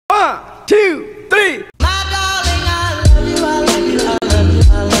2, 3.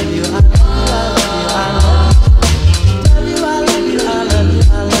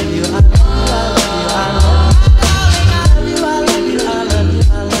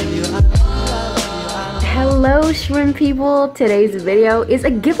 Hello shrimp people, today's video is a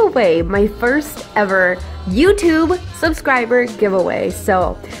giveaway, my first ever YouTube subscriber giveaway.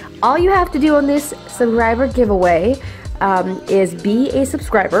 So all you have to do on this subscriber giveaway is be a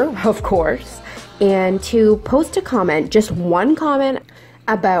subscriber, of course, and to post a comment, just one comment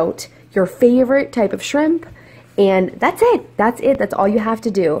about your favorite type of shrimp. And that's it. That's all you have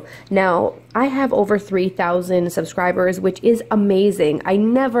to do. Now, I have over 3,000 subscribers, which is amazing. I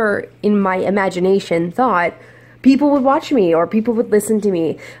never, in my imagination, thought people would watch me or people would listen to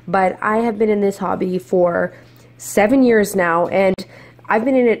me. But I have been in this hobby for 7 years now, and I've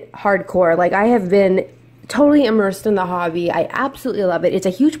been in it hardcore. Like, I have been totally immersed in the hobby. I absolutely love it. It's a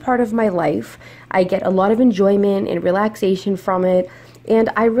huge part of my life. I get a lot of enjoyment and relaxation from it. And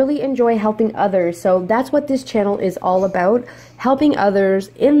I really enjoy helping others, so that's what this channel is all about, helping others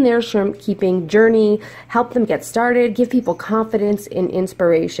in their shrimp keeping journey, help them get started, give people confidence and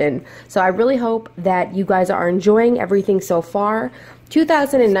inspiration. So I really hope that you guys are enjoying everything so far.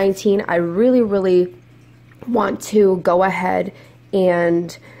 2019, I really want to go ahead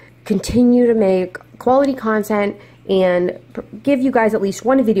and continue to make quality content and give you guys at least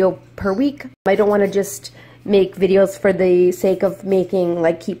one video per week. I don't want to just make videos for the sake of making,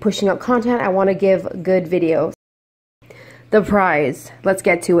 like, keep pushing out content. I want to give good videos. The prize, let's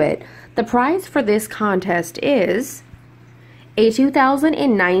get to it. The prize for this contest is a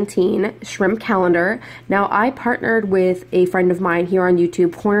 2019 shrimp calendar. Now, I partnered with a friend of mine here on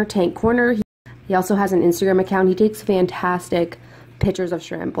YouTube, Corner Tank Corner. He also has an Instagram account. He takes fantastic pictures of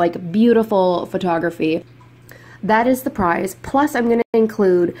shrimp, like beautiful photography. That is the prize. Plus, I'm going to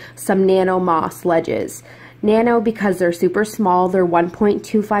include some NANO MOSS ledges. Nano because they're super small. They're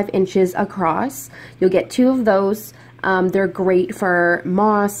 1.25 inches across. You'll get 2 of those. They're great for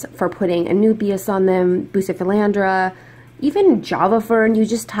moss, for putting Anubias on them, Bucephalandra, even Java fern. You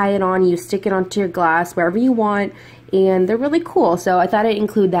just tie it on, you stick it onto your glass wherever you want, and they're really cool. So I thought I'd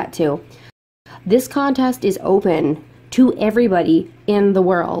include that too. This contest is open to everybody in the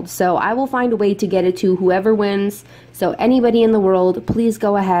world, so I will find a way to get it to whoever wins. So anybody in the world, please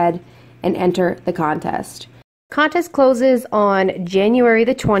go ahead and enter the contest. Contest closes on January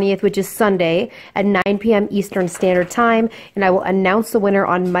the 20th, which is Sunday at 9 p.m. Eastern Standard Time, and I will announce the winner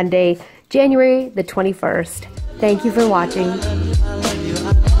on Monday, January the 21st. Thank you for watching.